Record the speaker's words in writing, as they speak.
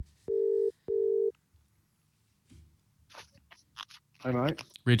Hey, mate.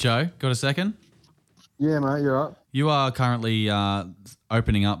 Richo, got a second? Yeah, mate, you're up. You are currently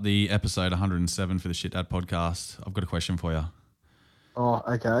opening up the episode 107 for the Shit Dad podcast. I've got a question for you. Oh,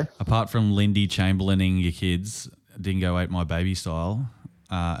 okay. Apart from Lindy Chamberlaining your kids, dingo ate my baby style,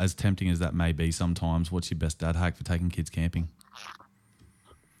 as tempting as that may be sometimes, what's your best dad hack for taking kids camping?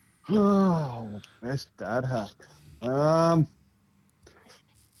 Oh, best dad hack. Oh,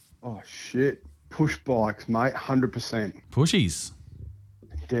 shit. Push bikes, mate, 100%. Pushies.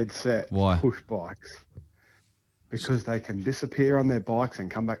 Dead set. Why? Push bikes. Because they can disappear on their bikes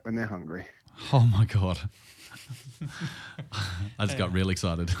and come back when they're hungry. Oh, my God. I just got real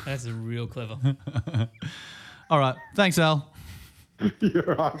excited. That's real clever. All right. Thanks, Al. You're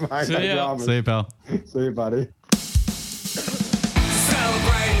right, mate. See ya. See you, pal. See you, buddy.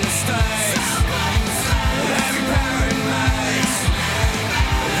 Celebrating the stakes. Every parent makes.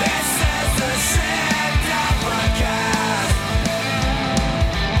 This is the Shit Dad podcast.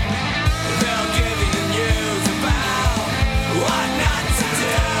 They'll give you the news about what not to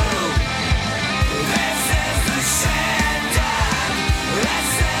do. This is the Shit Dad. This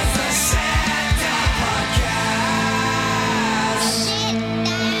is the Shit Dad podcast.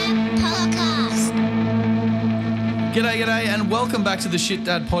 G'day, and welcome back to the Shit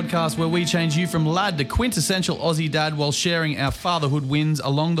Dad podcast, where we change you from lad to quintessential Aussie dad while sharing our fatherhood wins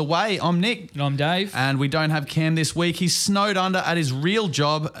along the way. I'm Nick. And I'm Dave. And we don't have Cam this week. He's snowed under at his real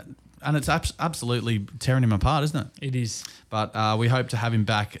job, and it's absolutely tearing him apart, isn't it? It is. But we hope to have him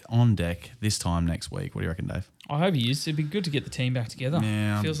back on deck this time next week. What do you reckon, Dave? I hope he is. It'd be good to get the team back together.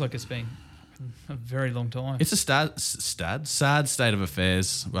 Yeah. Feels like it's been a very long time. It's a sad state of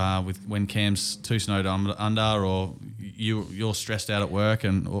affairs with when Cam's too snowed under, or you're stressed out at work,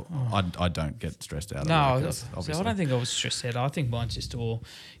 and I don't get stressed out. No, at work, so obviously. I don't think I was stressed out. I think mine's just all,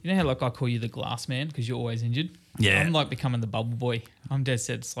 you know how like I call you the glass man because you're always injured? Yeah. I'm like becoming the bubble boy. I'm dead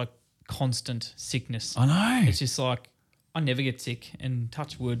set. It's like constant sickness. I know. It's just like I never get sick, and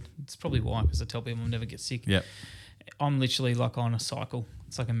touch wood. It's probably why, because I tell people I'll never get sick. Yep. I'm literally like on a cycle.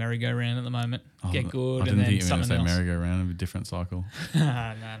 It's like a merry-go-round at the moment. Get good, I and didn't then think you were going to something say else. merry-go-round, a different cycle.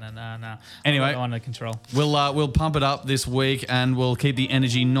 No. Anyway. I've got it under control. We'll pump it up this week, and we'll keep the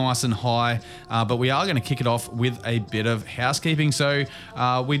energy nice and high. But we are going to kick it off with a bit of housekeeping. So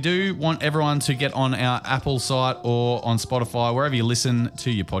we do want everyone to get on our Apple site or on Spotify, wherever you listen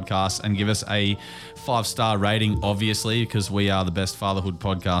to your podcast, and give us a 5-star rating, obviously, because we are the best fatherhood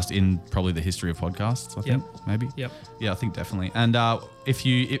podcast in probably the history of podcasts, I think, maybe. Yep. Yeah, I think definitely. And if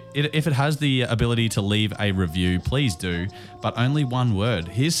it has the ability to leave a review, please do, but only one word.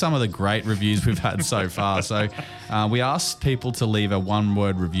 Here's some of the great reviews we've had so far. So we asked people to leave a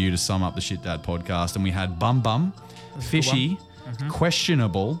one-word review to sum up the Shit Dad podcast, and we had bum, fishy,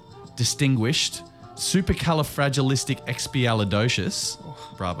 questionable, distinguished, supercalifragilisticexpialidocious.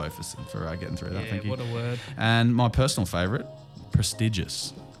 Bravo for getting through that. Thank you. What a word. And my personal favourite,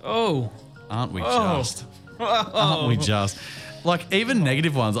 prestigious. Oh. Aren't we just? Aren't we just? Like, even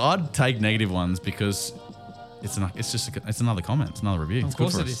negative ones, I'd take negative ones because it's another comment, it's another review. It's Of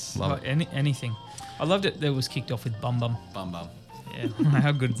course good for it us. is. Love it. Anything. I loved it that it was kicked off with bum. Bum. Yeah.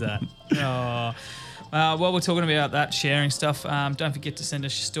 How good's that? Oh. While we're talking about that sharing stuff, don't forget to send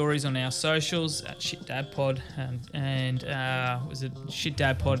us your stories on our socials at ShitDadPod and was it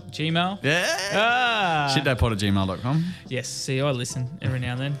ShitDadPod Gmail? Yeah. Shitdadpod@gmail.com. Yes, see, I listen every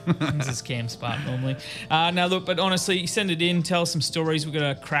now and then. This is Cam's part normally. Now, look, but honestly, send it in. Tell us some stories. We've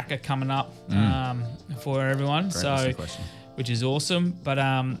got a cracker coming up for everyone. Great So, listener question. which is awesome. But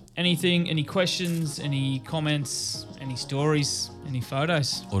anything, any questions, any comments, any stories, any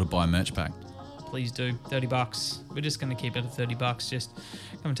photos, Or to buy a merch pack. please do. $30. We're just going to keep it at $30. Just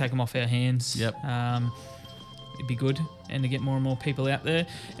come and take them off our hands. Yep. It'd be good, and to get more and more people out there.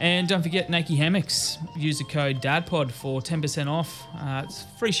 And don't forget Nike hammocks. Use the code DADPOD for 10% off. It's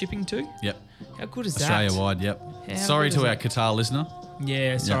free shipping too. Yep. How good is that? Australia-wide, yep. How Sorry good is to our that? Qatar listener.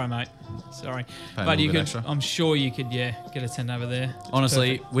 Yeah, sorry, Yep. mate. Sorry. Pay a But little you bit could, extra. I'm sure you could, get it sent over there. It's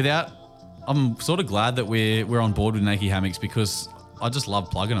Honestly, perfect. I'm sort of glad that we're on board with Nike hammocks, because I just love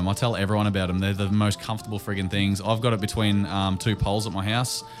plugging them. I tell everyone about them. They're the most comfortable friggin' things. I've got it between two poles at my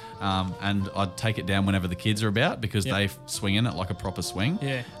house, and I take it down whenever the kids are about, because Yep. they swing in it like a proper swing.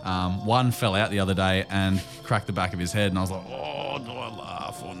 Yeah. One fell out the other day and cracked the back of his head, and I was like, oh, do I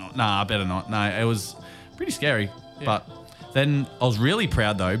laugh or not? Nah, I better not. No, it was pretty scary. Yeah. But then I was really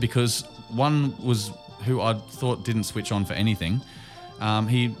proud, though, because one was who I thought didn't switch on for anything.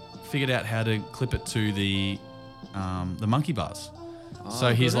 He figured out how to clip it to the monkey bars.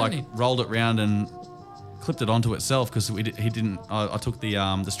 So he's good, like hasn't he? rolled it round and clipped it onto itself because he didn't. I took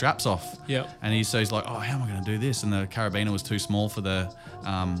the straps off. Yep. And he's like, oh, how am I going to do this? And the carabiner was too small for the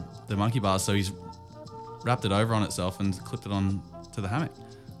monkey bars, so he's wrapped it over on itself and clipped it on to the hammock.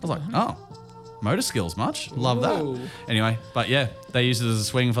 I was like, oh, motor skills, much. Love Whoa. that. Anyway, but yeah, they used it as a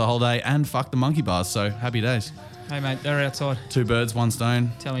swing for the whole day and fuck the monkey bars. So happy days. Hey, mate, they're outside. 2 birds, 1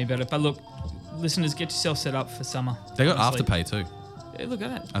 stone. Tell me about it. But look, listeners, get yourself set up for summer. They got honestly. Afterpay too. Yeah, look at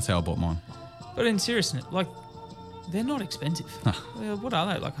that. That's how I bought mine. But in seriousness, like, they're not expensive. Well, what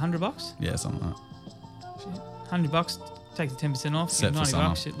are they? Like $100? Yeah, something like that. $100. Take the 10% off. Set for $90.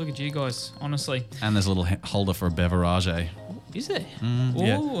 summer. Shit, look at you guys, honestly. And there's a little holder for a beverage. Is there?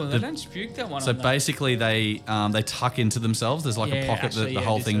 yeah. Oh, they don't spuke that one. So on that. basically, they tuck into themselves. There's like a Yeah, pocket actually, that yeah, the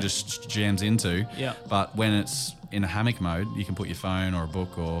whole it is thing that. just jams into. Yeah. But when it's in a hammock mode, you can put your phone or a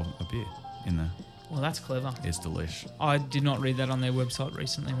book or a beer in there. Well, that's clever. It's delish. I did not read that on their website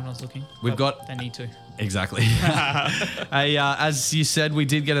recently when I was looking. We've but got- They need to. Exactly. As you said, we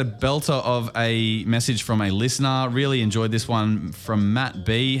did get a belter of a message from a listener. Really enjoyed this one from Matt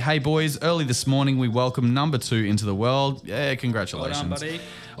B. Hey boys, early this morning we welcomed number 2 into the world. Yeah, congratulations. Well done, buddy.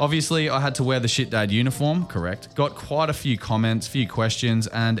 Obviously, I had to wear the shit dad uniform, correct. Got quite a few comments, few questions,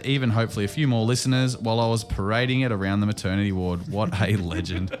 and even hopefully a few more listeners while I was parading it around the maternity ward. What a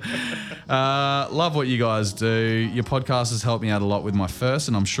legend. Love what you guys do. Your podcast has helped me out a lot with my first,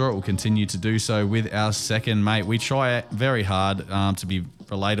 and I'm sure it will continue to do so with our second, mate. We try very hard to be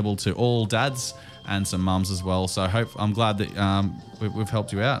relatable to all dads and some mums as well. So I'm glad that we've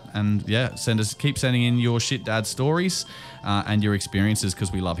helped you out. And yeah, keep sending in your shit dad stories and your experiences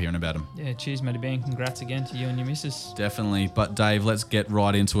because we love hearing about them. Yeah, cheers, Matty Bang. Congrats again to you and your missus. Definitely. But Dave, let's get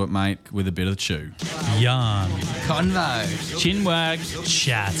right into it, mate, with a bit of chew. Yarn, Convo, Chinwag.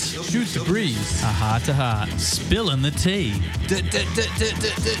 chat, shoot the breeze, A heart to heart. spilling the tea.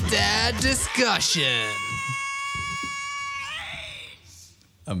 dad discussion.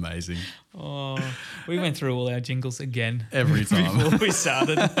 Amazing. Oh, we went through all our jingles again. Every time. Before we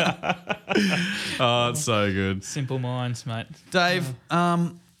started. Oh, it's so good. Simple minds, mate. Dave,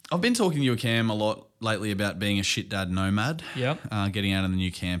 I've been talking to you, Cam, a lot lately about being a shit dad nomad. Yep. Getting out in the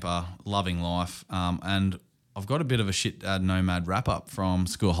new camper, loving life. And I've got a bit of a shit dad nomad wrap up from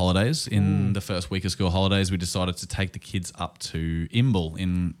school holidays. In the first week of school holidays, we decided to take the kids up to Imbil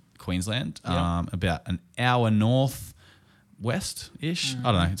in Queensland, about an hour north west-ish.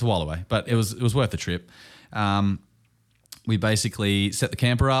 I don't know. It's a while away, but it was worth the trip. We basically set the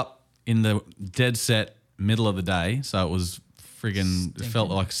camper up in the dead set middle of the day, so it was friggin'. It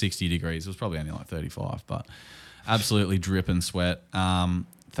felt like 60 degrees. It was probably only like 35, but absolutely dripping sweat.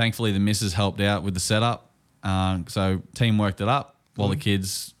 Thankfully, the missus helped out with the setup, so team worked it up while the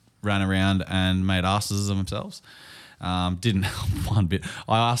kids ran around and made asses of themselves. Didn't help one bit.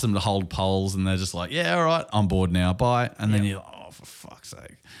 I asked them to hold poles and they're just like, yeah, all right, I'm bored now, bye. And then you're like, oh, for fuck's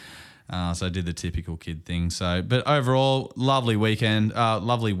sake. So I did the typical kid thing. So, but overall, lovely weekend,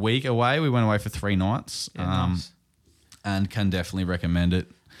 lovely week away. We went away for 3 nights Nice. and can definitely recommend it.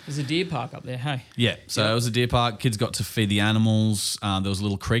 There's a deer park up there, hey? Yeah, so it was a deer park. Kids got to feed the animals. There was a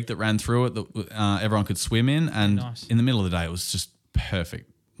little creek that ran through it that everyone could swim in. And Nice. in the middle of the day, it was just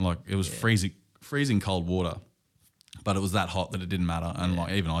perfect. Like it was freezing cold water. But it was that hot that it didn't matter. And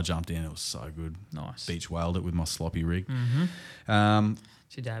like even I jumped in. It was so good. Nice. Beach whaled it with my sloppy rig.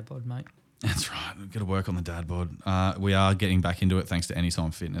 It's your dad bod, mate. That's right. We've got to work on the dad bod. We are getting back into it thanks to Anytime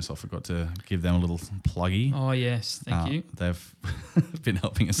Fitness. I forgot to give them a little pluggy. Oh, yes. Thank you. They've been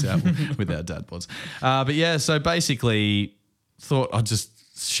helping us out with our dad bods. But yeah, so basically thought I'd just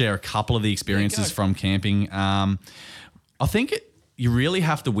share a couple of the experiences from camping. I think you really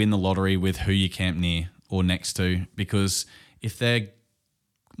have to win the lottery with who you camp near or next to, because if they're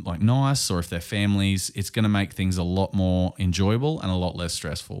like nice or if they're families, it's going to make things a lot more enjoyable and a lot less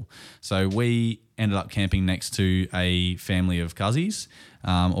stressful. So we ended up camping next to a family of Cuzzies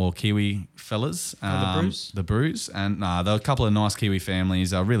or Kiwi fellas. The Brews? The Brews. And there were a couple of nice Kiwi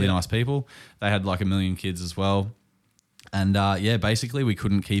families, really nice people. They had like 1 million kids as well. And basically we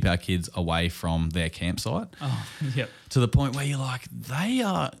couldn't keep our kids away from their campsite Oh, yep. to the point where you're like, they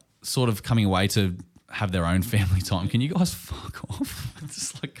are sort of coming away to have their own family time. Can you guys fuck off?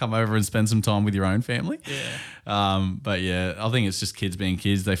 Just like come over and spend some time with your own family. Yeah. But yeah, I think it's just kids being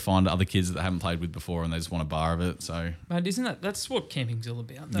kids. They find other kids that they haven't played with before and they just want a bar of it. So But isn't that's what camping's all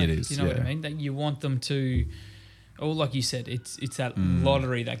about, though? It is, You know what I yeah. mean? That you want them to, like you said, it's that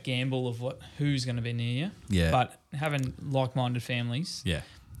lottery, that gamble of who's going to be near you. Yeah. But having like-minded families, yeah,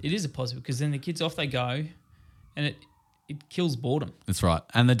 it is a positive because then the kids off they go, and it kills boredom. That's right.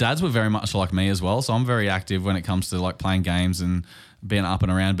 And the dads were very much like me as well. So I'm very active when it comes to like playing games and being up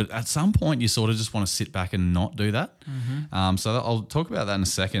and around. But at some point, you sort of just want to sit back and not do that. So I'll talk about that in a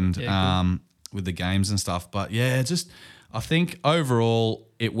second with the games and stuff. But yeah, I think overall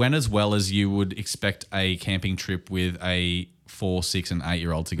it went as well as you would expect a camping trip with a 4, 6, and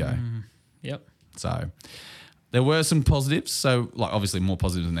 8-year-old to go. Yep. So there were some positives. So like obviously more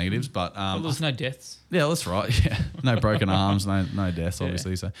positives than negatives, but Well, there's no deaths. yeah, that's right. Yeah, no broken arms, no deaths,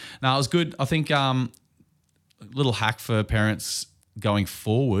 obviously. So no, it was good. I think little hack for parents going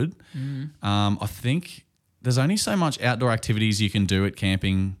forward. I think there's only so much outdoor activities you can do at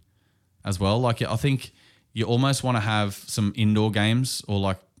camping as well. Like I think you almost want to have some indoor games or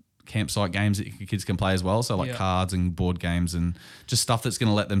like campsite games that your kids can play as well. So like cards and board games and just stuff that's going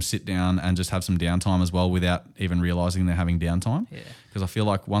to let them sit down and just have some downtime as well without even realizing they're having downtime. Yeah. Because I feel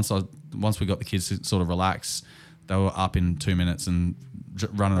like once we got the kids to sort of relax, they were up in 2 minutes and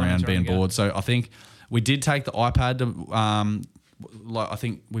running around being bored. So I think we did take the iPad to, I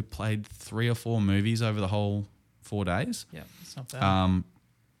think we played 3 or 4 movies over the whole 4 days. Yeah, it's not bad.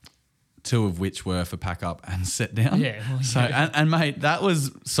 2 of which were for pack up and sit down. Yeah. Well, so and mate, that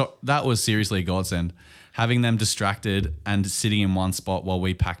was seriously a godsend. Having them distracted and sitting in one spot while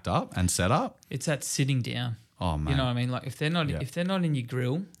we packed up and set up. It's that sitting down. Oh man, you know what I mean? Like if they're not in your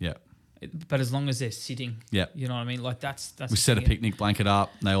grill. Yeah. But as long as they're sitting. Yeah. You know what I mean? Like that's. We set a picnic blanket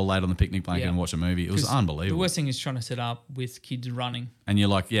up. They all laid on the picnic blanket and watched a movie. It was unbelievable. The worst thing is trying to set up with kids running. And you're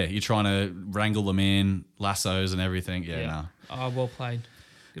like, you're trying to wrangle them in, lassos and everything. Yeah. Nah. Oh, well played.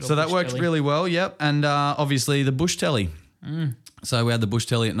 So that worked really well, yep. And obviously the bush telly. So we had the bush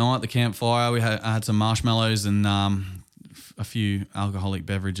telly at night, the campfire. I had some marshmallows and a few alcoholic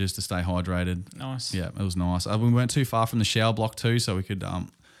beverages to stay hydrated. Nice. Yeah, it was nice. We weren't too far from the shower block too, so we could,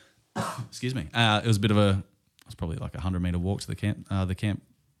 excuse me. It was a bit of it was probably like a 100-metre walk to the camp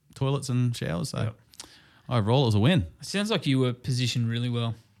toilets and showers. So overall it was a win. It sounds like you were positioned really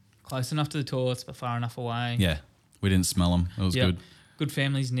well. Close enough to the toilets, but far enough away. Yeah, we didn't smell them. It was good. Good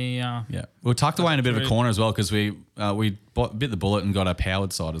families near. Yeah, we were tucked away in a bit of a corner as well because we bit the bullet and got a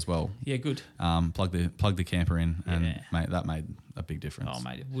powered side as well. Yeah, good. Plug the camper in, and mate, that made a big difference. Oh,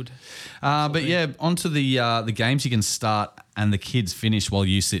 mate, it would. But yeah, onto the games you can start and the kids finish while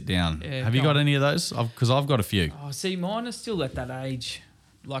you sit down. Yeah, Have you got any of those? Because I've got a few. Oh, see, mine are still at that age,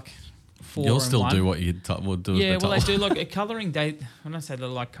 like 4. You'll still 1. do what you would do. Yeah, well, they do like a colouring. When I say they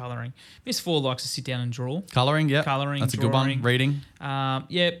like colouring, Miss 4 likes to sit down and draw. Colouring, yeah, colouring. That's drawing. a good one. Reading.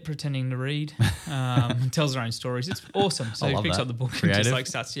 Yeah, pretending to read. Tells her own stories. It's awesome. So I he love picks that. up the book Creative. and just like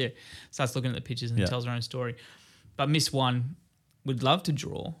starts looking at the pictures and tells her own story. But Miss 1 would love to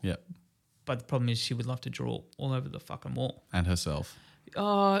draw. Yeah. But the problem is she would love to draw all over the fucking wall. And herself.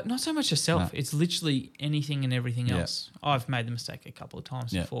 Not so much herself. No. It's literally anything and everything else. I've made the mistake a couple of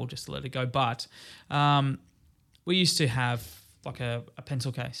times before just to let it go. But we used to have like a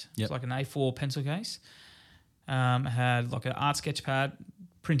pencil case. Yep. It's like an A4 pencil case. It had like an art sketch pad,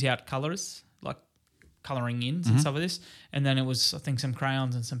 print out colours, like colouring ins and stuff like this. And then it was, I think, some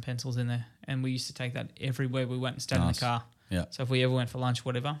crayons and some pencils in there. And we used to take that everywhere we went and stayed in the car. Yeah. So if we ever went for lunch,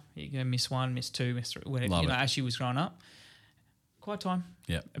 whatever, you go Miss 1, Miss 2, Miss 3, whatever. Love it. As she was growing up. Quiet time.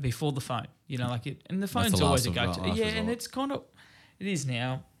 Yeah. Before the phone, like it, and the That's phone's the always a last go-to. of Yeah, last and resort. it's kind of, it is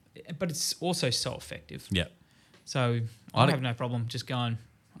now, but it's also so effective. Yeah. So I have no problem just going,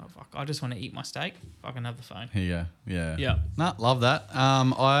 oh fuck, I just want to eat my steak. Fucking have the phone. Here you go. Yeah. Yeah. Nah, love that.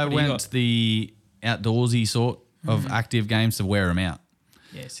 I do you went got? the outdoorsy sort of active games to wear them out.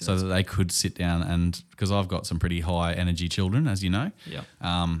 Yeah. So that they could sit down and because I've got some pretty high energy children, as you know.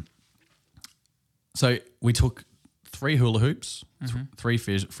 Yeah. So we took 3 hula hoops, 3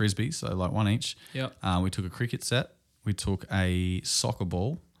 frisbees, so like one each. Yeah. We took a cricket set. We took a soccer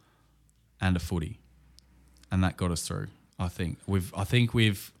ball, and a footy, and that got us through. I think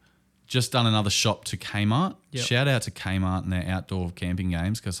we've just done another shop to Kmart. Yep. Shout out to Kmart and their outdoor camping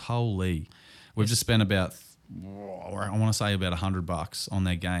games because holy, we've just spent about I want to say about $100 on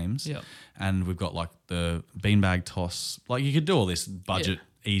their games. Yep. And we've got like the beanbag toss. Like you could do all this budget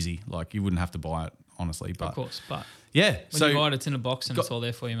easy. Like you wouldn't have to buy it honestly. But Of course, but yeah, when you buy it, it's in a box and it's all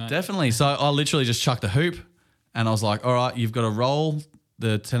there for you, mate. definitely. So I literally just chucked a hoop, and I was like, all right, you've got to roll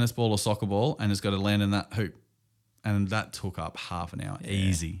the tennis ball or soccer ball, and it's got to land in that hoop. And that took up half an hour,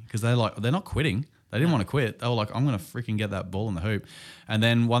 easy, because they're not quitting. They didn't want to quit. They were like, I'm going to freaking get that ball in the hoop. And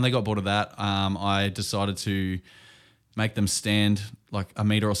then when they got bored of that, I decided to make them stand like a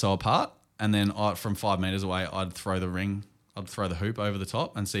metre or so apart. And then from 5 metres away, I'd throw the hoop over the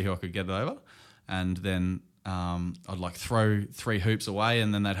top and see who I could get it over. And then I'd like throw 3 hoops away,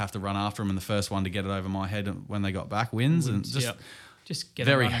 and then they'd have to run after them, and the first one to get it over my head when they got back wins. And just get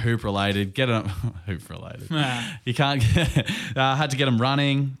very them running. hoop related. Get them hoop related. Ah. You can't get, had to get them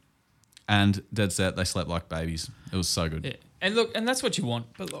running, and dead set. They slept like babies. It was so good. Yeah. And look, and that's what you want.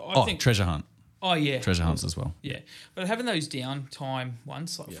 But I think treasure hunt. Oh yeah, Treasure hunts as well. Yeah, but having those downtime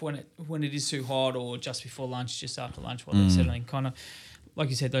ones, like when it is too hot or just before lunch, just after lunch while they're settling, kind of like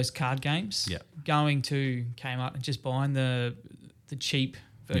you said, those card games. Yeah. Going to Kmart and just buying the cheap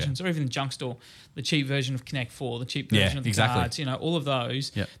versions, or even the junk store, the cheap version of Connect 4, the cheap version of the cards. You know, all of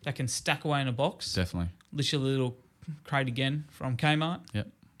those that can stack away in a box. Definitely. Literally a little crate again from Kmart. Yep.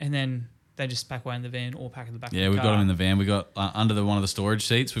 And then they just pack away in the van or pack in the back. Yeah, of the we've car. got them in the van. We got under one of the storage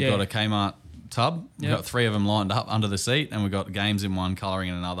seats. We've got a Kmart tub. We've got 3 of them lined up under the seat, and we've got games in one, colouring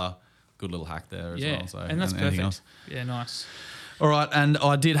in another. Good little hack there as well. So, and that's anything perfect. else? Yeah, nice. All right, and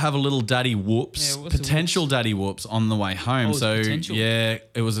I did have a little daddy whoops, Yeah, what's the potential daddy whoops on the way home. Oh, so potential. yeah,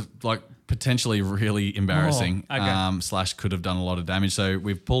 it was like potentially really embarrassing. Oh, okay. Slash could have done a lot of damage. So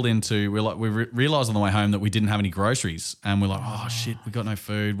we've pulled into. We realized on the way home that we didn't have any groceries, and we're like, oh shit, we got no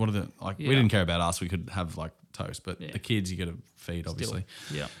food. What are the like? We didn't care about us. We could have like toast, but the kids you got to feed obviously.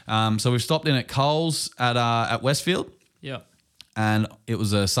 Yeah. So we've stopped in at Coles at Westfield. Yeah. And it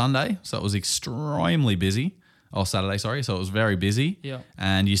was a Sunday, so it was extremely busy. Oh, Saturday, sorry. So it was very busy. Yeah.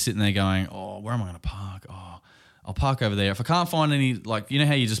 And you're sitting there going, oh, where am I going to park? Oh, I'll park over there. If I can't find any, like, you know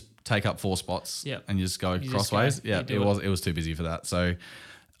how you just take up 4 spots and you just go crossways? It was too busy for that. So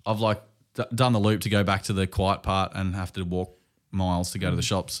I've like done the loop to go back to the quiet part and have to walk miles to go to the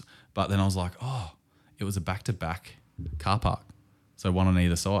shops. But then I was like, oh, it was a back-to-back car park. So one on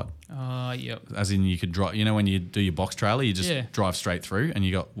either side. Yep. As in you could drive, you know when you do your box trailer, you just drive straight through and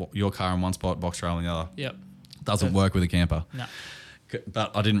you got your car in one spot, box trailer in the other. Yep. Doesn't work with a camper. No.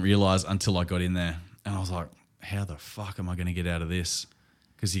 But I didn't realise until I got in there and I was like, how the fuck am I going to get out of this?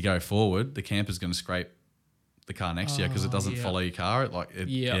 Because you go forward, the camper's going to scrape the car next to you because it doesn't follow your car.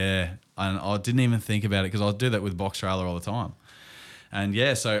 Yeah. And I didn't even think about it because I do that with box trailer all the time. And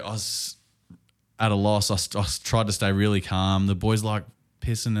so I was at a loss. I tried to stay really calm. The boys like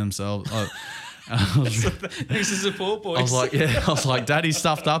pissing themselves. Thanks to support, boys. I was like, Daddy's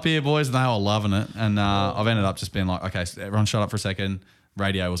stuffed up here, boys, and they were loving it. And I've ended up just being like, okay, so everyone shut up for a second.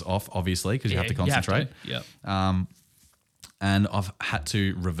 Radio was off, obviously, because you have to concentrate. And I've had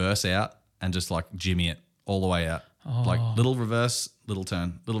to reverse out and just like jimmy it all the way out. Like little reverse, little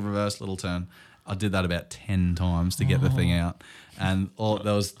turn, little reverse, little turn. I did that about 10 times to get the thing out. And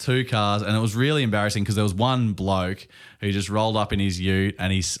there was 2 cars, and it was really embarrassing because there was one bloke who just rolled up in his ute,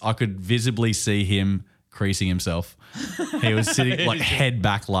 and I could visibly see him creasing himself. He was sitting like head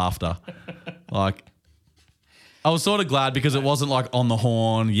back laughter. Like, I was sort of glad because it wasn't like on the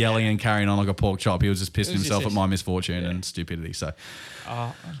horn, yelling and carrying on like a pork chop. He was just pissing himself at my misfortune and stupidity. So,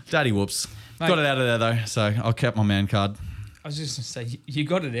 daddy whoops. Mate, got it out of there though, so I kept my man card. I was just going to say, you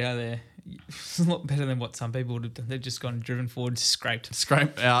got it out of there. It's a lot better than what some people would have done. They've just gone driven forward, scraped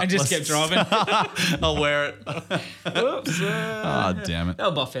out. and just kept driving. I'll wear it. Whoops. Damn it.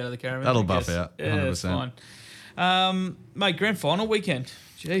 That'll buff out of the caravan. That'll I buff guess. out, Yeah, 100%. that's fine. Mate, grand final weekend.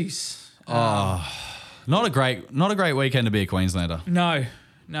 Jeez. Not a great weekend to be a Queenslander. No,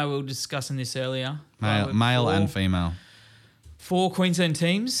 we were discussing this earlier. Male and female. 4 Queensland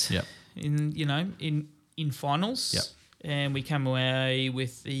teams. Yep. In finals. Yep. And we came away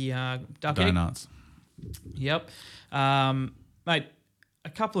with the duck egg. Donuts. Yep. Mate, a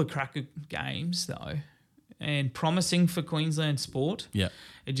couple of cracker games though, and promising for Queensland sport. Yeah.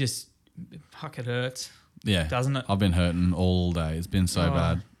 It just, it hurts. Yeah. Doesn't it? I've been hurting all day. It's been so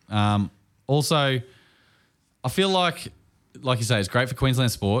bad. Also, I feel like you say, it's great for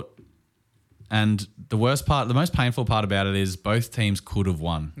Queensland sport. And the most painful part about it is both teams could have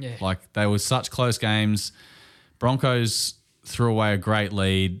won. Yeah. Like, they were such close games. Broncos threw away a great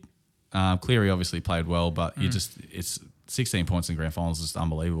lead. Cleary obviously played well, but it's 16 points in grand finals is just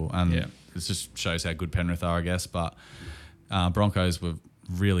unbelievable. And it just shows how good Penrith are, I guess. But Broncos were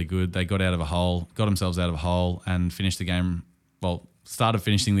really good. They got themselves out of a hole and finished the game, started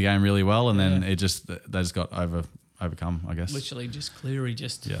finishing the game really well. And then they just got overcome, I guess. Literally just Cleary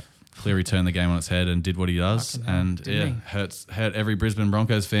just... Yeah. Cleary turned the game on its head and did what he does, and hurt every Brisbane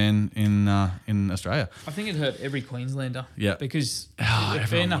Broncos fan in Australia. I think it hurt every Queenslander. Yeah, because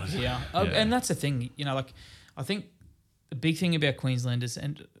everyone up here, and that's the thing. I think the big thing about Queenslanders,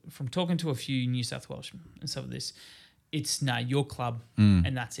 and from talking to a few New South Welsh and some of this, it's your club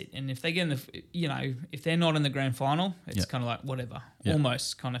and that's it. And if they get in if they're not in the grand final, it's kind of like whatever,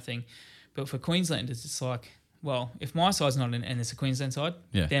 almost kind of thing. But for Queenslanders, it's like, well, if my side's not in and it's a Queensland side,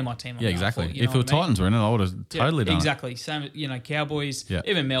 Yeah. they're my team. I'm Yeah, going exactly. for, you If know the what I mean? Titans were in it, I would have totally done exactly. Same, Cowboys, Yeah.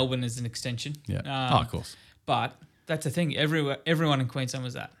 even Melbourne is an extension. it. Yeah. Of course. But that's the thing. Everyone in Queensland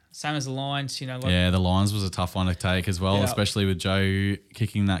was that. Same as the Lions, Yeah, the Lions was a tough one to take as well, Yeah. especially with Joe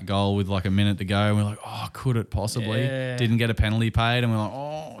kicking that goal with like a minute to go. And we're like, oh, could it possibly? Yeah. Didn't get a penalty paid. And we're like,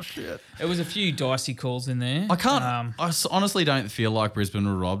 oh, shit. It was a few dicey calls in there. I can't. Honestly don't feel like Brisbane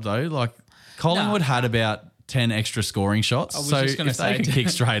were robbed though. Like Collingwood had about 10 extra scoring shots. was So just gonna if they say- could kick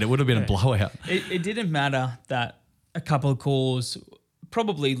straight, it would have been a blowout. It didn't matter that a couple of calls,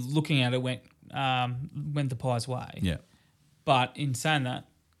 probably looking at it, went the Pies' way. Yeah. But in saying that,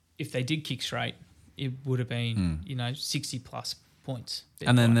 if they did kick straight, it would have been 60 plus points.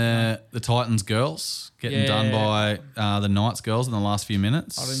 And then the Titans girls getting done by the Knights girls in the last few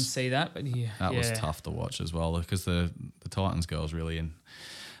minutes. I didn't see that, but That was tough to watch as well because the Titans girls really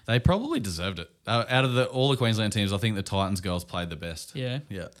they probably deserved it. Out of all the Queensland teams, I think the Titans girls played the best. Yeah.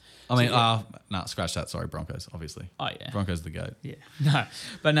 Yeah. I mean, scratch that. Sorry, Broncos, obviously. Oh, yeah. Broncos the GOAT. Yeah. No.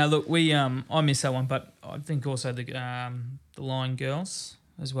 But no, look, I missed that one, but I think also the Lion girls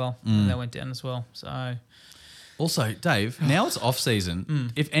as well. They went down as well. So Also, Dave, now it's off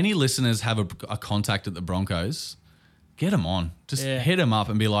season. If any listeners have a contact at the Broncos, get them on. Just hit them up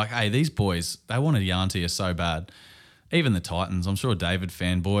and be like, hey, these boys, they want to yarn to you so bad. Even the Titans, I'm sure David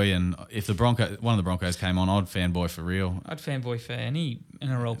fanboy, and if one of the Broncos came on, I'd fanboy for real. I'd fanboy for any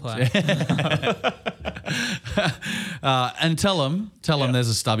NRL player. And tell them there's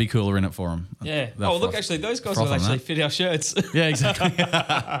a stubby cooler in it for them. Yeah. Look, actually, those guys will froth on actually that. fit our shirts. Yeah, exactly.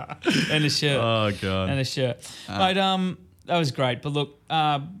 And a shirt. Oh god. And a shirt. Mate, that was great. But look,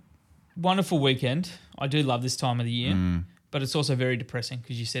 wonderful weekend. I do love this time of the year. But it's also very depressing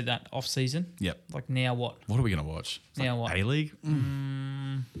because you said that off season. Yep. Like now what? What are we gonna watch? Now what? A-League?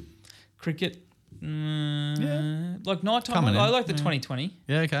 Cricket. Like nighttime. Coming I in. like the 2020.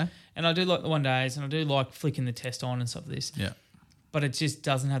 Yeah, okay. And I do like the one days and I do like flicking the test on and stuff like this. Yeah. But it just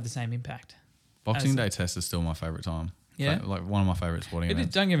doesn't have the same impact. Boxing Day test is still my favourite time. Yeah. Like one of my favourite sporting It is,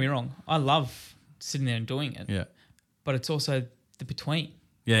 events. don't get me wrong. I love sitting there and doing it. Yeah. But it's also the between.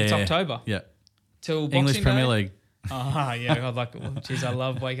 Yeah. It's yeah, October. Yeah. Till Boxing English Premier Day. League. Yeah. I like it. Geez, I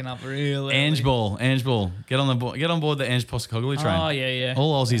love waking up real early. Ange Ball. Get on board the Ange Postecoglou train. Oh, yeah.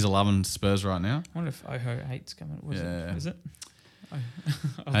 All Aussies are loving Spurs right now. I wonder if Oho 8's coming. Yeah. Is it?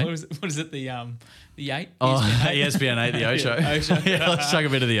 Hey? What is it? The 8? Oh, ESPN 8, the Ocho. Yeah, Ocho. Yeah, let's chuck a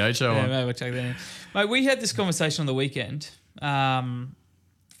bit of the Ocho Yeah, on. maybe we'll check that in. Mate, we had this conversation on the weekend.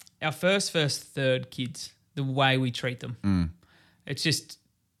 Our first, third kids, the way we treat them. It's just,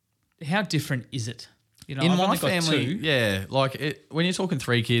 how different is it? You know, In I've my only got family, two. yeah, like when you're talking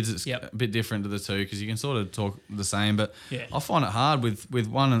 3 kids, it's Yep. a bit different to the 2 because you can sort of talk the same. But Yeah. I find it hard with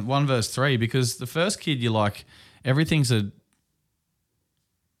one versus 3 because the first kid, you're like, everything's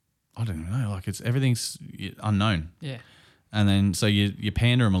I don't know, like everything's unknown. Yeah. And then so you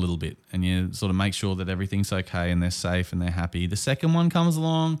pander them a little bit and you sort of make sure that everything's okay and they're safe and they're happy. The second one comes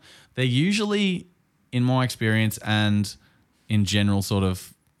along, they're usually, in my experience and in general sort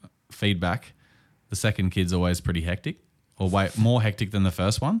of feedback, the second kid's always pretty hectic or way more hectic than the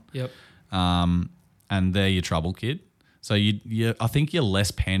first one. Yep. And they're your trouble kid. So I think you're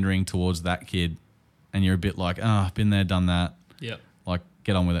less pandering towards that kid and you're a bit like, been there, done that. Yep. Like,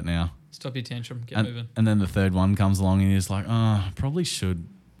 get on with it now. Stop your tantrum. Get moving. And then the third one comes along and you're just like, probably should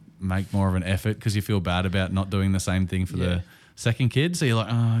make more of an effort because you feel bad about not doing the same thing for the second kid. So you're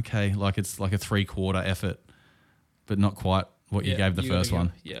like, okay, like it's like a 3/4 effort, but not quite what you gave the first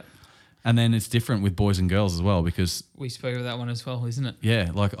one. Yeah. And then it's different with boys and girls as well because, We spoke of that one as well, isn't it? yeah,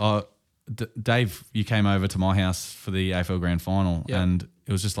 like Dave, you came over to my house for the AFL Grand Final Yeah. and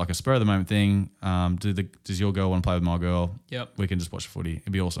it was just like a spur of the moment thing. Does your girl want to play with my girl? Yep. We can just watch the footy.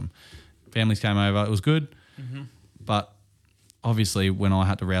 It'd be awesome. Families came over. It was good. But obviously when I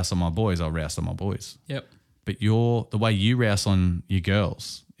had to rouse on my boys, I roused on my boys. Yep. But the way you rouse on your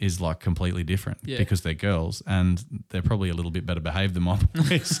girls is like completely different because they're girls and they're probably a little bit better behaved than my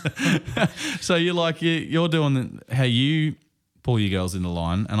boys. So you're like, you're doing how you pull your girls in the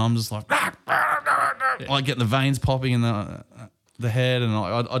line and I'm just like, like getting the veins popping in the head. And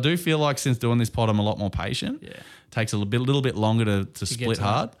I do feel like since doing this pod, I'm a lot more patient. Yeah. Takes a little bit longer to split to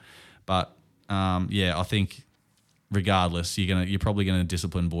hard. But I think regardless, you're probably going to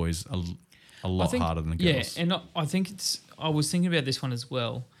discipline boys a lot harder than girls. Yeah, and I think I was thinking about this one as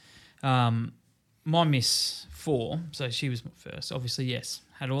well. My miss 4, so she was first. Obviously, yes,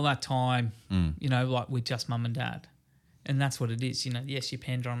 had all that time, you know, like with just mum and dad. And that's what it is. Yes, you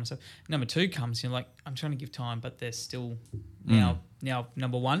pander on myself. Number 2 comes, you're like, I'm trying to give time, but they're still now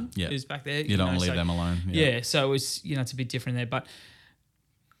number 1 who's back there. You don't want to leave them alone. Yeah, so it's it's a bit different there. But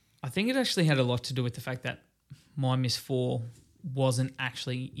I think it actually had a lot to do with the fact that my Miss 4 wasn't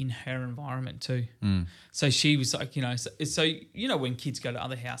actually in her environment too. So she was like, so when kids go to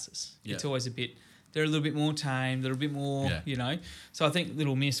other houses, it's always they're a little bit more tame, a little bit more, So I think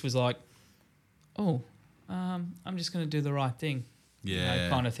little Miss was like, oh, I'm just going to do the right thing,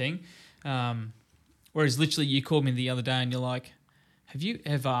 kind of thing. Whereas literally you called me the other day and you're like, have you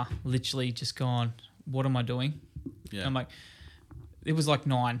ever literally just gone, what am I doing? Yeah. I'm like, it was like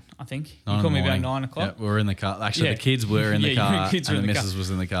 9, I think. Nine You called me in the about morning. 9 o'clock. Yeah, we were in the car. Actually, Yeah. the kids were in the car, kids were and in the the car. missus was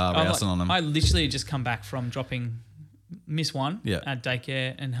in the car I'm bouncing like, on them. I literally just come back from dropping Miss 1 Yeah. at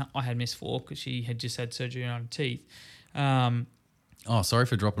daycare, and I had Miss 4 because she had just had surgery on her teeth. Oh, sorry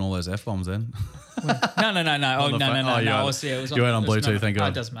for dropping all those F-bombs then. No. Oh, the no. phone? Oh, No, you I are- was, it was you weren't on it was Bluetooth, not- thank God.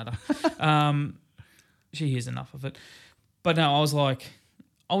 It doesn't matter. She hears enough of it. But no, I was like,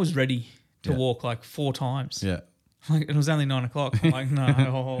 I was ready to Yeah. walk like 4 times. Yeah. Like, it was only 9 o'clock. I'm like,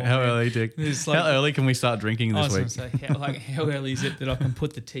 no. How early, Dick? It's like- How early can we start drinking I this was week? going to say, how early is it that I can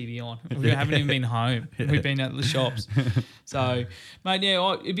put the TV on? We haven't even been home. We've been at the shops. So, mate,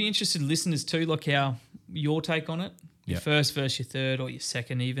 it'd be interested listeners too, like how your take on it. Your Yep. first versus your third, or your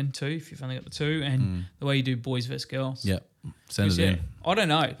second even too, if you've only got the 2, and the way you do boys versus girls. Yeah. Send it in. I don't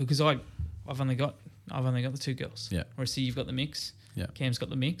know because I've only got the 2 girls. Yeah. Whereas see you've got the mix. Yeah. Cam's got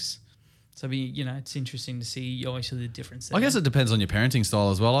the mix. So it's interesting to see obviously the difference there. I guess it depends on your parenting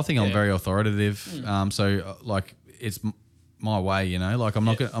style as well. I think I'm Yeah. very authoritative. So like it's my way, like I'm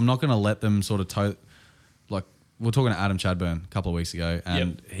not gonna let them sort of like we were talking to Adam Chadburn a couple of weeks ago,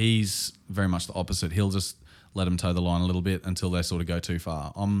 and he's very much the opposite. He'll just let them toe the line a little bit until they sort of go too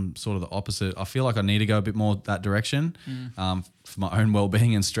far. I'm sort of the opposite. I feel like I need to go a bit more that direction for my own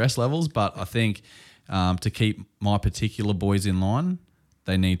well-being and stress levels. But I think to keep my particular boys in line,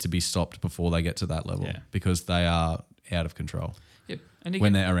 they need to be stopped before they get to that level because they are out of control Yep. And again,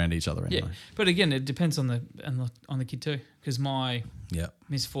 when they're around each other anyway. yeah. But again, it depends on the kid too, because my Yeah.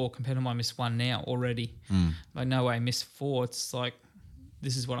 Miss 4 compared to my Miss 1 now already, like no way Miss 4. It's like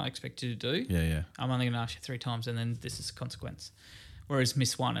this is what I expect you to do. Yeah, yeah. I'm only going to ask you 3 times, and then this is a consequence. Whereas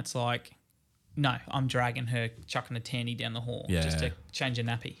Miss 1, it's like, no, I'm dragging her, chucking a tanny down the hall just to change a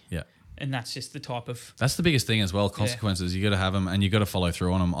nappy. Yeah. And that's just the type of... That's the biggest thing as well, consequences. You got to have them and you got to follow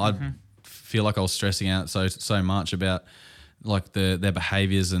through on them. I feel like I was stressing out so much about like their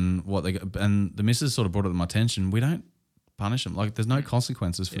behaviours and what they got. And the missus sort of brought it to my attention. We don't punish them. Like there's no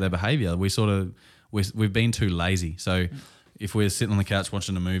consequences for their behaviour. We've been too lazy. So if we're sitting on the couch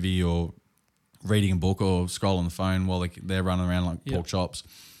watching a movie or reading a book or scrolling the phone while they're running around like pork chops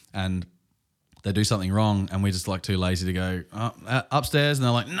and they do something wrong and we're just like too lazy to go upstairs and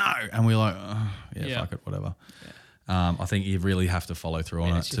they're like, no. And we're like, fuck it, whatever. Yeah. I think you really have to follow through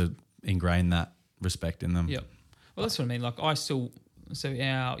on it to ingrain that respect in them. Yep. Well, that's what I mean. Like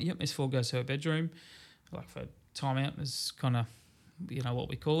Miss 4 goes to her bedroom, like for timeout is kind of, what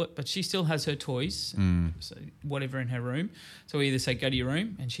we call it. But she still has her toys, so whatever in her room. So we either say, go to your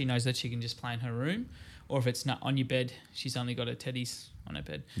room, and she knows that she can just play in her room. Or if it's not on your bed, she's only got her teddies on her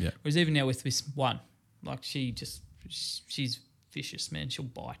bed. Yeah. Whereas even now with Miss 1, like she's vicious, man. She'll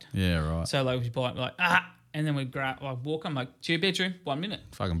bite. Yeah, right. So like we bite, like, and then we walk. I'm like, to your bedroom, 1 minute.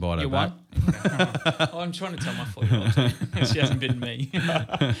 Fucking bite her You back. won. I'm trying to tell my 4-year-old. She hasn't bitten me.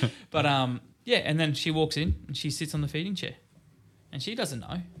 But and then she walks in and she sits on the feeding chair, and she doesn't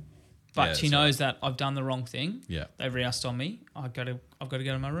know, but Yeah, she that's knows that I've done the wrong thing. Yeah. They've roused on me. I've got to go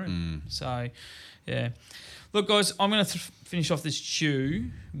to my room. So, yeah. Look, guys, I'm going to finish off this chew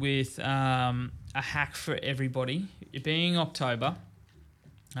with a hack for everybody. It being October,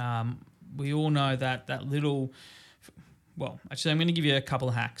 we all know that little. Well, actually, I'm going to give you a couple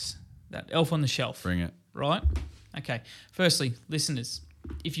of hacks. That elf on the shelf. Bring it. Right? Okay. Firstly, listeners,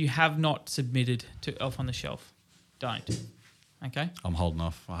 if you have not submitted to Elf on the Shelf, don't. Okay? I'm holding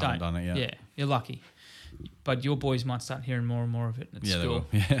off. I haven't done it yet. Yeah, you're lucky. But your boys might start hearing more and more of it at Yeah, they school.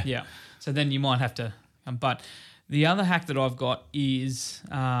 will. Yeah. Yeah. So then you might have to. But the other hack that I've got is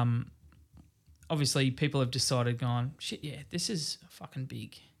obviously people have decided, gone, shit, yeah, this is fucking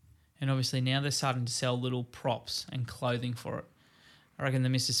big. And obviously now they're starting to sell little props and clothing for it. I reckon the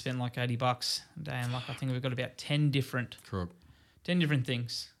missus spent like $80 a day, and like I think we've got about 10 different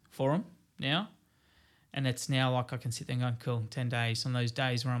things for them now. And it's now like I can sit there and go, cool, 10 days. On those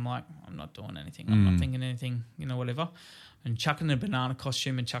days where I'm like, I'm not doing anything. I'm not thinking anything, whatever. And chucking in a banana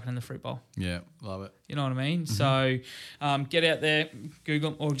costume and chucking in the fruit bowl. Yeah, love it. You know what I mean? So get out there,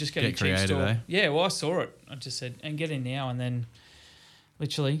 Google, or just get a cheap creative, store. eh? Yeah, well, I saw it. I just said, and get in now. And then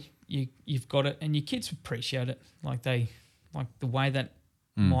literally you've got it. And your kids appreciate it. Like the way that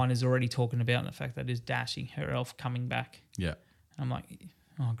mine is already talking about and the fact that is dashing her elf coming back. Yeah. I'm like,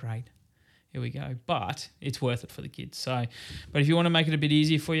 oh, great. Here we go. But it's worth it for the kids. So, but if you want to make it a bit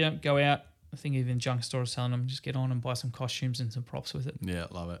easier for you, go out. I think even junk stores selling them. Just get on and buy some costumes and some props with it. Yeah,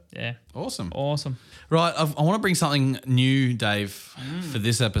 love it. Yeah. Awesome. Right. I want to bring something new, Dave, for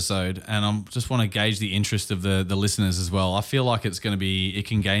this episode, and I just want to gauge the interest of the listeners as well. I feel like it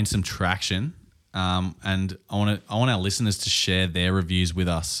can gain some traction, and I want our listeners to share their reviews with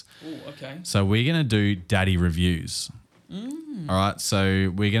us. Oh, okay. So we're going to do daddy reviews. All right, so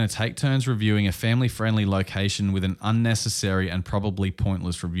we're going to take turns reviewing a family-friendly location with an unnecessary and probably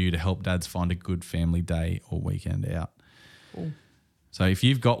pointless review to help dads find a good family day or weekend out. Cool. So if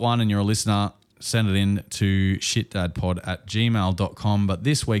you've got one and you're a listener, send it in to shitdadpod@gmail.com. But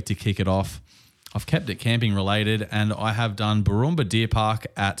this week, to kick it off, I've kept it camping related, and I have done Barumba Deer Park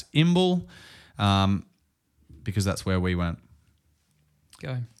at Imbil because that's where we went.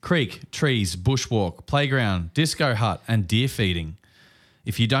 Go. Creek, trees, bushwalk, playground, disco hut, and deer feeding.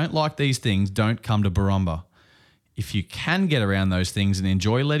 If you don't like these things, don't come to Barumba. If you can get around those things and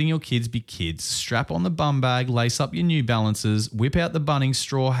enjoy letting your kids be kids, strap on the bum bag, lace up your New Balances, whip out the Bunnings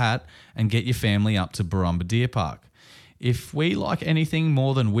straw hat, and get your family up to Barumba Deer Park. If we like anything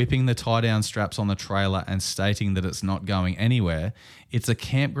more than whipping the tie-down straps on the trailer and stating that it's not going anywhere, it's a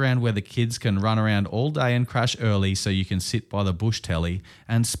campground where the kids can run around all day and crash early so you can sit by the bush telly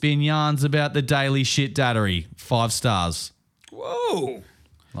and spin yarns about the daily shit daddery. 5 stars. Whoa.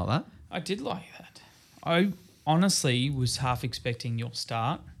 Like that? I did like that. I honestly was half expecting your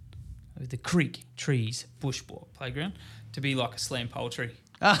start with the creek, trees, bushwalk, playground to be like a slam poetry.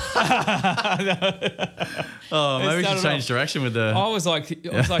 Oh, maybe we should change direction with the... I was like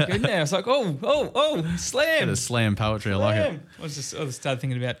in there. I was like, oh, slam. The slam poetry. I like it. I started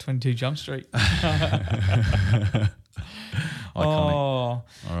thinking about 22 Jump Street. Iconic. All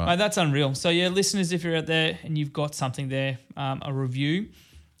right. Mate, that's unreal. So yeah, listeners, if you're out there and you've got something there, a review,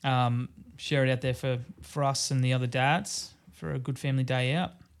 share it out there for us and the other dads for a good family day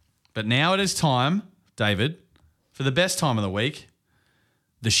out. But now it is time, David, for the best time of the week,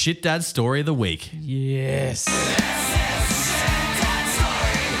 the Shit Dad Story of the Week. Yes.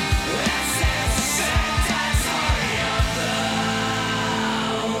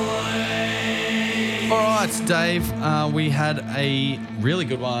 All right, Dave, we had a really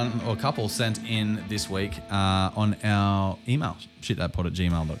good one, or a couple, sent in this week on our email,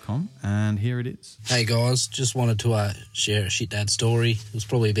 shitdadpod@gmail.com, and here it is. Hey guys, just wanted to share a shit dad story. It was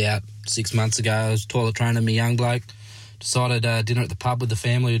probably about 6 months ago. I was toilet training my young bloke. Decided dinner at the pub with the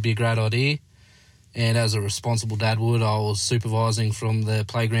family would be a great idea. And as a responsible dad would, I was supervising from the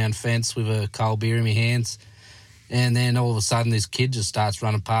playground fence with a cold beer in my hands. And then all of a sudden this kid just starts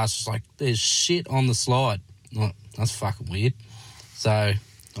running past, just like, there's shit on the slide. I'm like, that's fucking weird. So I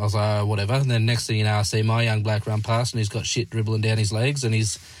was like, whatever. And then next thing you know, I see my young bloke run past and he's got shit dribbling down his legs and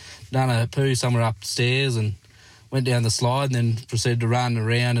he's done a poo somewhere upstairs and went down the slide and then proceeded to run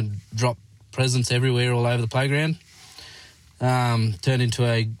around and drop presents everywhere all over the playground. Turned into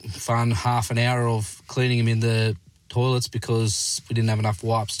a fun half an hour of cleaning him in the toilets because we didn't have enough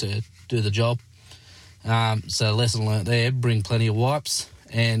wipes to do the job. So lesson learnt there, bring plenty of wipes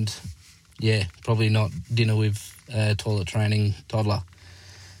and, yeah, probably not dinner with a toilet training toddler.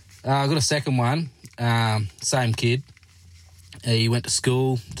 I got a second one, same kid. He went to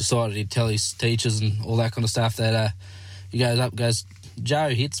school, decided he'd tell his teachers and all that kind of stuff that he goes, Joe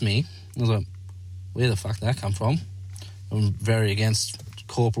hits me. I was like, where the fuck did that come from? I'm very against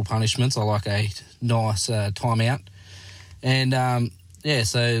corporal punishments. I like a nice timeout. And, yeah,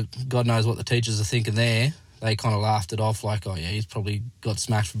 so God knows what the teachers are thinking there. They kind of laughed it off like, oh, yeah, he's probably got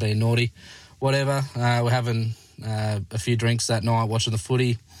smacked for being naughty. Whatever. We're having a few drinks that night watching the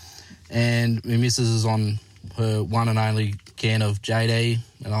footy. And my missus is on her one and only can of JD.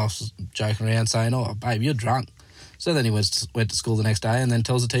 And I was joking around saying, oh, babe, you're drunk. So then he went to school the next day and then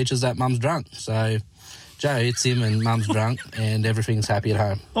tells the teachers that mum's drunk. So Joe hits him and mum's drunk and everything's happy at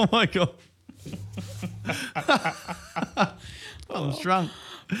home. Oh, my God. I was drunk.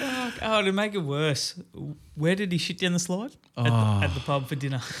 Oh, to make it worse, where did he shit down the slide? At the pub for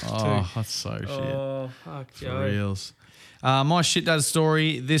dinner. Oh, that's so shit. Oh, fuck, Joe. For reals. My shit dad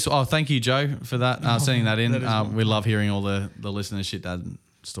story. Thank you, Joe, for that sending that in. That is We love hearing all the listeners' shit dad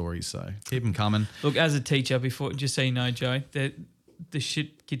stories. So keep them coming. Look, as a teacher, before, just so you know, Joe, the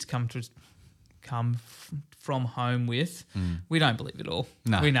shit kids come from home with, we don't believe it all.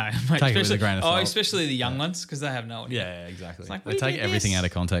 No. We know. Mate, Take it with a grain of salt. Especially the young ones, because they have no idea. Yeah, exactly. It's like, They take everything out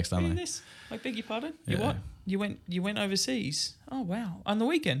of context, don't they? This? Like, beg your pardon? Yeah. You what? You went overseas? Oh wow! On the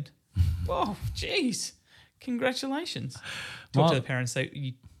weekend? Oh, jeez! Congratulations! Talk to the parents.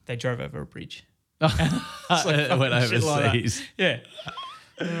 They drove over a bridge. It went shit like that. overseas. Yeah.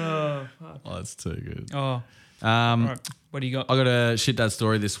 Oh, fuck. Oh, that's too good. Oh, all right. What do you got? I got a shit dad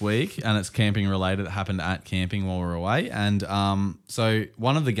story this week, and it's camping related. It happened at camping while we were away, and so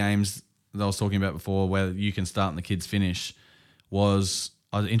one of the games that I was talking about before, where you can start and the kids finish, was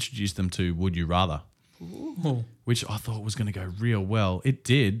I introduced them to Would You Rather, which I thought was going to go real well. It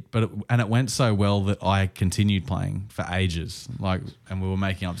did, but it went so well that I continued playing for ages. And we were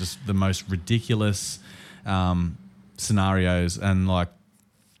making up just the most ridiculous scenarios, and like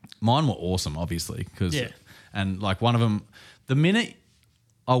mine were awesome, obviously, because. Yeah. And like one of them, the minute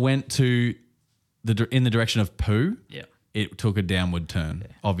I went to in the direction of poo, Yeah. it took a downward turn,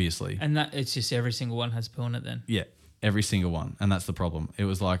 obviously. And that it's just every single one has poo in it then. Yeah, every single one. And that's the problem. It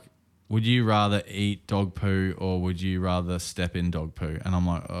was like, would you rather eat dog poo or would you rather step in dog poo? And I'm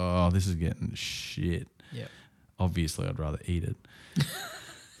like, oh, this is getting shit. Yeah. Obviously, I'd rather eat it.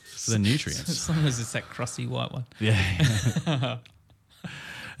 For the nutrients. As long as it's that crusty white one. Yeah.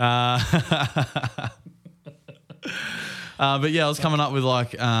 But yeah, I was coming up with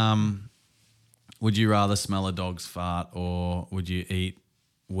like, would you rather smell a dog's fart or would you eat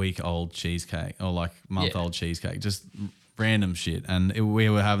week-old cheesecake or like month-old cheesecake? Just random shit. And we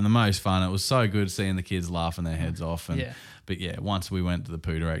were having the most fun. It was so good seeing the kids laughing their heads off. And But yeah, once we went to the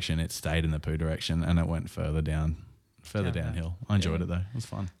poo direction, it stayed in the poo direction and it went further downhill. I enjoyed it though. It was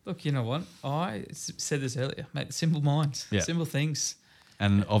fun. Look, you know what? I said this earlier, mate. Simple minds, simple things.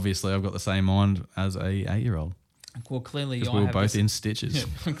 And obviously, I've got the same mind as a 8-year-old. Well, clearly, Because we were both in stitches.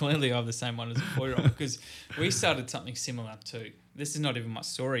 Yeah, clearly, I have the same one as a 4-year-old because we started something similar too. This is not even my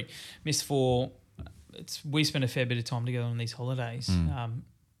story. Miss 4, we spent a fair bit of time together on these holidays.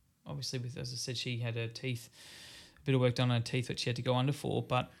 Obviously, as I said, she had her teeth, a bit of work done on her teeth that she had to go under for.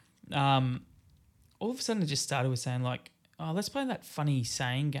 But all of a sudden, it just started with saying like, "Oh, let's play that funny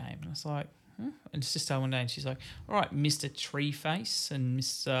saying game." And I was like, "Huh?" And it's just started one day, and she's like, "All right, Mr. Tree Face," and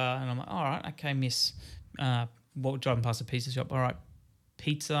Miss, and I'm like, "All right, okay, Miss." What we're driving past a pizza shop. All right,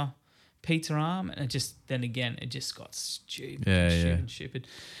 pizza arm, and it just got stupid.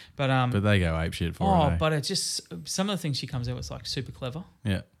 But they go apeshit for it. But it just some of the things she comes out with like super clever.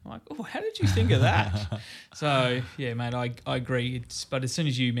 Yeah. I'm like, oh, how did you think of that? So yeah, mate, I agree. But as soon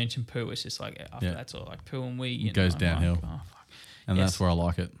as you mention poo, it's just like after that's all like poo and wee. It goes downhill, like, oh, fuck. And that's where I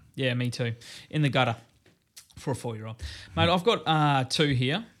like it. Yeah, me too. In the gutter for a 4-year-old, mate. I've got 2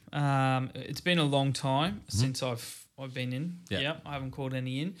 here. It's been a long time since I've been in. Yeah, I haven't called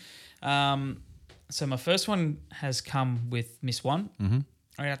any in. So my first one has come with Miss 1.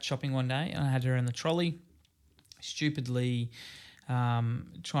 I was out shopping one day and I had her in the trolley, stupidly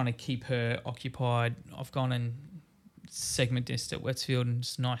trying to keep her occupied. I've gone and segment disc at Westfield and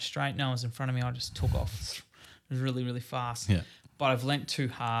it's nice straight. No one's in front of me. I just took off. It was really, really fast. Yeah. But I've leant too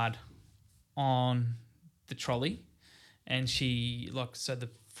hard on the trolley and the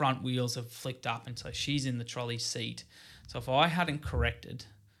front wheels have flicked up and so she's in the trolley seat. So if I hadn't corrected,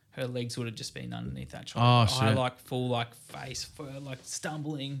 her legs would have just been underneath that trolley. Oh, shit. I full face for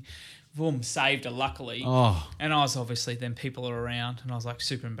stumbling. Boom, saved her luckily. Oh. And I was obviously, then people are around and I was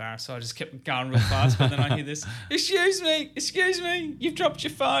super embarrassed. So I just kept going real fast. But then I hear this, excuse me, you've dropped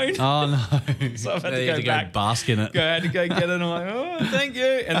your phone. Oh no. So I've had to go back. Go bask in it. I had to go get it and I'm like, oh, thank you.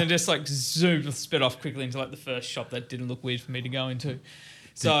 And then just sped off quickly into the first shop that didn't look weird for me to go into.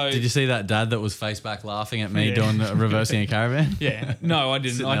 So did you see that dad that was face back laughing at me doing reversing a caravan? Yeah. No, I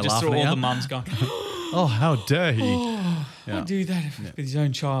didn't. I just saw all the mums going, oh, how dare he? I'd do that with his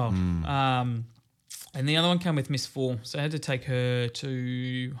own child. And the other one came with Miss 4. So I had to take her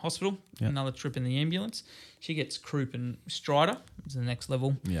to hospital, another trip in the ambulance. She gets croup and stridor, which is the next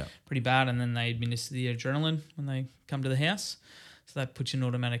level. Yeah. Pretty bad. And then they administer the adrenaline when they come to the house. So that puts you in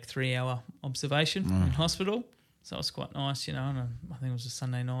automatic 3-hour observation in hospital. So it was quite nice, and I think it was a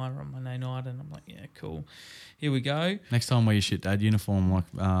Sunday night or a Monday night, and I'm like, yeah, cool. Here we go. Next time wear your shit dad uniform like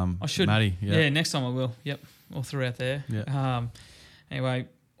I should. Maddie. Yeah, next time I will. Yep, all throughout there. Yeah. Anyway,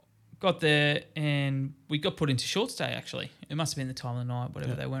 got there and we got put into short stay, actually. It must have been the time of the night,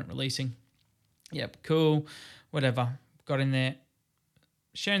 whatever they weren't releasing. Yep, cool, whatever. Got in there,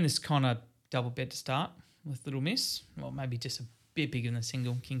 sharing this kind of double bed to start with little miss. Well, maybe just a bit bigger than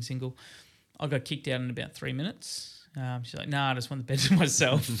a king single. I got kicked out in about 3 minutes She's like, nah, I just want the bed to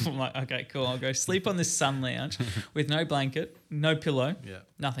myself. I'm like, okay, cool. I'll go sleep on this sun lounge with no blanket, no pillow,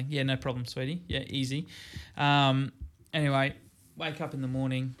 nothing. Yeah, no problem, sweetie. Yeah, easy. Anyway, wake up in the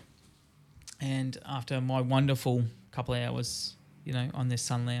morning, and after my wonderful couple of hours, on this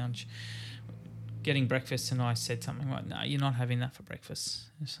sun lounge, getting breakfast, and I said something like, no, you're not having that for breakfast.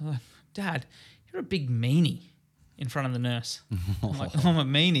 So like, Dad, you're a big meanie in front of the nurse. I'm like, I'm a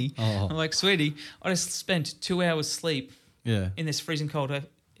meanie. I'm like, sweetie, I just spent 2 hours sleep in this freezing cold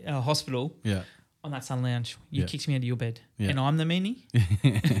hospital on that sun lounge. You kicked me out of your bed and I'm the meanie?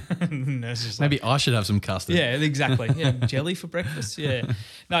 The nurse is like, Maybe I should have some custard. yeah, exactly. Yeah, jelly for breakfast. Yeah.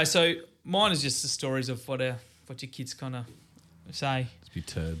 No, so mine is just the stories of what your kids kind of say. Just be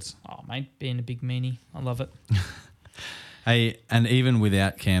turds. Oh, mate, being a big meanie. I love it. Hey, and even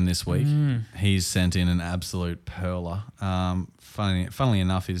without Cam this week, he's sent in an absolute pearler. Funnily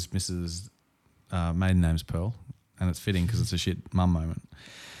enough, his Mrs. Maiden name's Pearl, and it's fitting because it's a shit mum moment.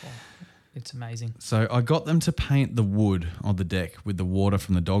 It's amazing. So I got them to paint the wood on the deck with the water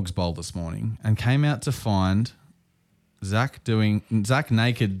from the dog's bowl this morning, and came out to find Zach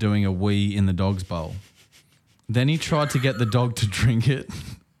naked doing a wee in the dog's bowl. Then he tried to get the dog to drink it.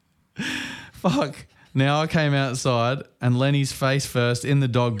 Fuck. Now I came outside and Lenny's face first in the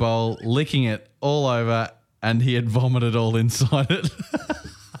dog bowl, licking it all over, and he had vomited all inside it.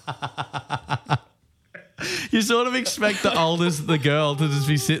 You sort of expect the oldest, the girl, to just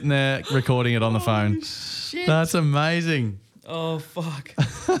be sitting there recording it on the phone. Shit. That's amazing. Oh, fuck.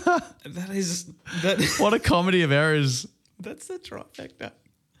 That. What a comedy of errors. That's the trifecta.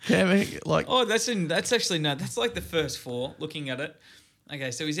 Oh, that's actually no. That's like the first four. Looking at it,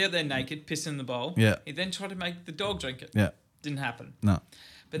 okay. So he's out there naked, pissing in the bowl. Yeah. He then tried to make the dog drink it. Yeah. Didn't happen. No.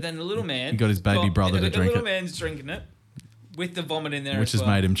 But then the little man, He got his baby brother to drink The little it. man's drinking it with the vomit in there, Which as has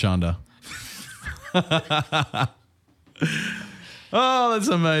well. made him chunder. Oh, that's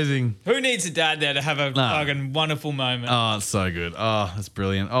amazing. Who needs a dad there to have a fucking wonderful moment? Oh, it's so good. Oh, that's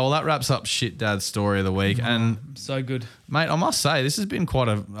brilliant. Oh, that wraps up Shit Dad's story of the week. And So good. mate, I must say this has been quite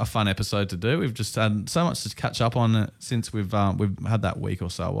a fun episode to do. We've just had so much to catch up on since we've had that week or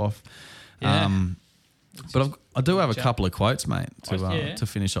so off. Yeah. But I do have a Chat. couple of quotes, mate, Yeah. to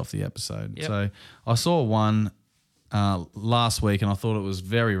finish off the episode. Yep. So I saw one last week, and I thought it was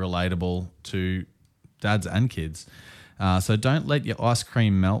very relatable to dads and kids. So don't let your ice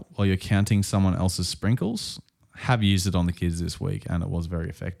cream melt while you're counting someone else's sprinkles. Have used it on the kids this week, and it was very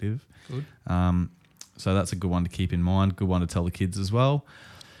effective. Good. So that's a good one to keep in mind. Good one to tell the kids as well.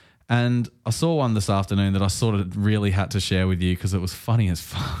 And I saw one this afternoon that I sort of really had to share with you because it was funny as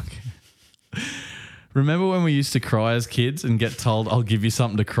fuck. Remember when we used to cry as kids and get told, I'll give you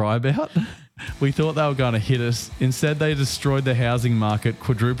something to cry about? We thought they were going to hit us. Instead, they destroyed the housing market,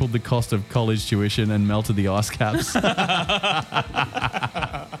 quadrupled the cost of college tuition, and melted the ice caps.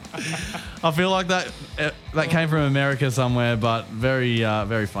 I feel like that came from America somewhere, but very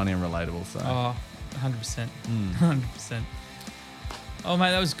very funny and relatable. So Oh, 100%. 100%. Oh,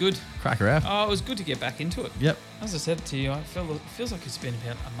 mate, that was good. cracker out. Oh, it was good to get back into it. Yep. As I said to you, it feels like it's been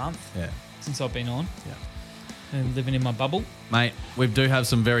about a month Yeah. since I've been on Yeah. and living in my bubble. Mate, we do have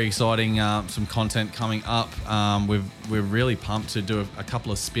some very exciting some content coming up. We're really pumped to do a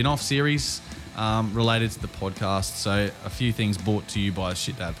couple of spin-off series related to the podcast. So a few things brought to you by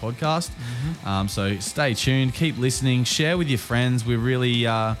Shit Dad Podcast. So stay tuned, keep listening, share with your friends. We're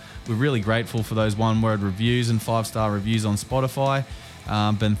really grateful for those one-word reviews and 5-star reviews on Spotify.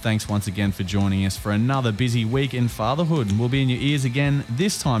 Ben, thanks once again for joining us for another busy week in fatherhood. We'll be in your ears again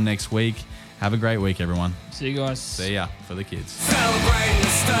this time next week. Have a great week, everyone. See you guys. See ya for the kids. Celebrating the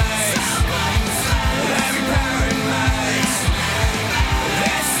stars.